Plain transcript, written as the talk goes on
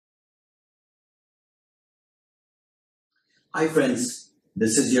Hi friends,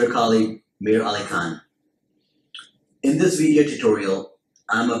 this is your colleague Mir Ali Khan. In this video tutorial,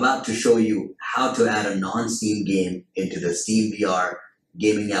 I'm about to show you how to add a non-Steam game into the Steam VR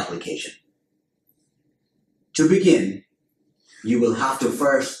gaming application. To begin, you will have to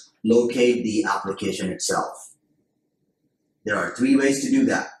first locate the application itself. There are three ways to do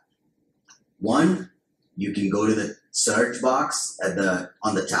that. One, you can go to the search box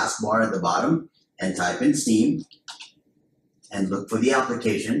on the taskbar at the bottom and type in Steam and look for the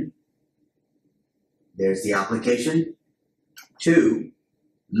application. There's the application. Two,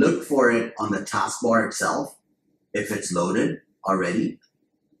 look for it on the taskbar itself if it's loaded already.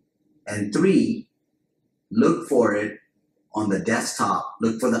 And three, look for it on the desktop.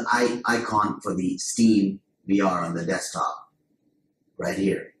 Look for the icon for the Steam VR on the desktop right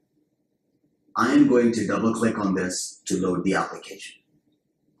here. I am going to double click on this to load the application.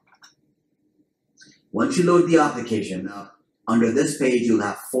 Once you load the application, under this page, you'll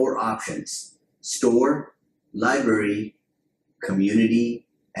have four options: Store, Library, Community,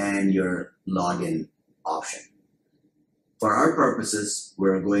 and your login option. For our purposes,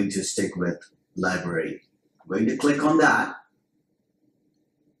 we're going to stick with Library. I'm going to click on that.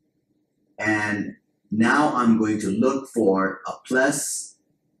 And now I'm going to look for a plus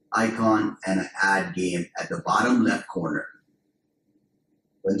icon and an add game at the bottom left corner.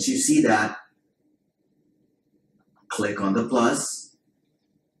 Once you see that, click on the plus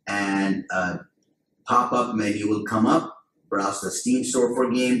and a pop-up menu will come up. Browse the Steam store for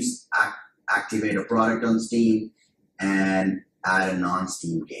games, activate a product on Steam, and add a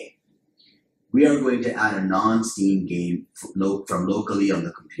non-Steam game. We are going to add a non-Steam game from locally on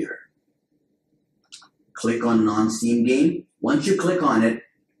the computer. Click on non-Steam game. Once you click on it,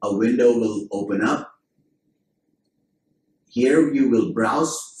 a window will open up. Here you will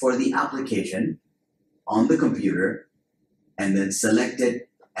browse for the application on the computer and then select it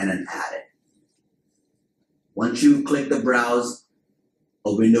and then add it. Once you click the browse,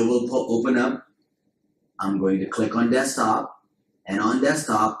 a window will open up. I'm going to click on desktop, and on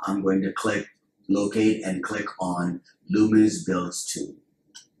desktop I'm going to click locate and click on Luminous Builds 2.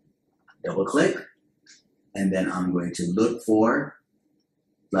 Double click, and then I'm going to look for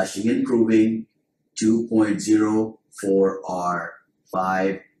Flushing and Proving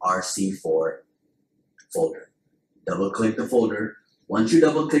 2.04R5 RC4 folder. Double click the folder. Once you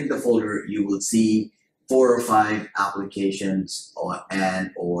double click the folder, you will see 4 or 5 applications or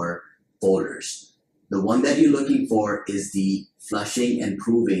folders. The one that you're looking for is the Flushing and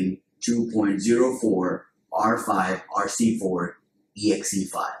Proving 2.04 R5 RC4 exe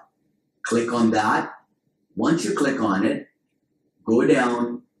file. Click on that. Once you click on it, go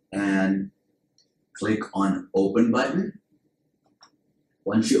down and click on Open button.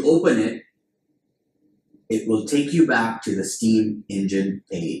 Once you open it, it will take you back to the Steam engine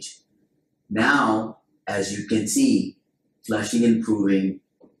page. Now, as you can see, Flushing and Proving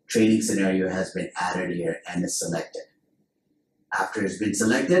training scenario has been added here and is selected. After it's been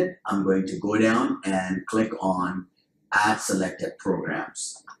selected, I'm going to go down and click on Add Selected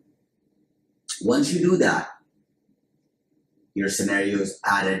Programs. Once you do that, your scenario is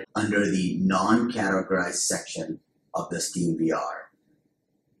added under the non-categorized section of the Steam VR.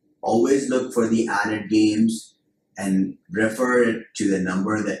 Always look for the added games and refer it to the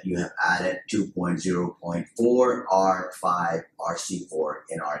number that you have added, 2.0.4 R5 RC4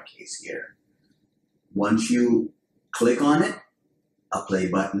 in our case here. Once you click on it, a play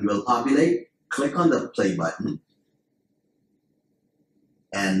button will populate. Click on the play button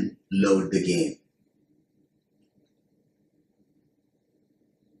and load the game.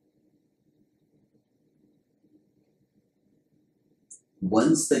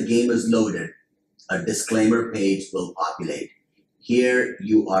 Once the game is loaded, a disclaimer page will populate. Here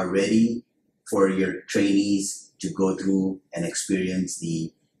you are ready for your trainees to go through and experience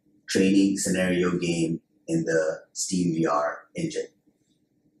the training scenario game in the Steam VR engine.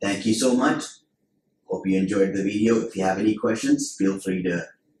 Thank you so much. Hope you enjoyed the video. If you have any questions, feel free to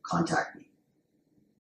contact me.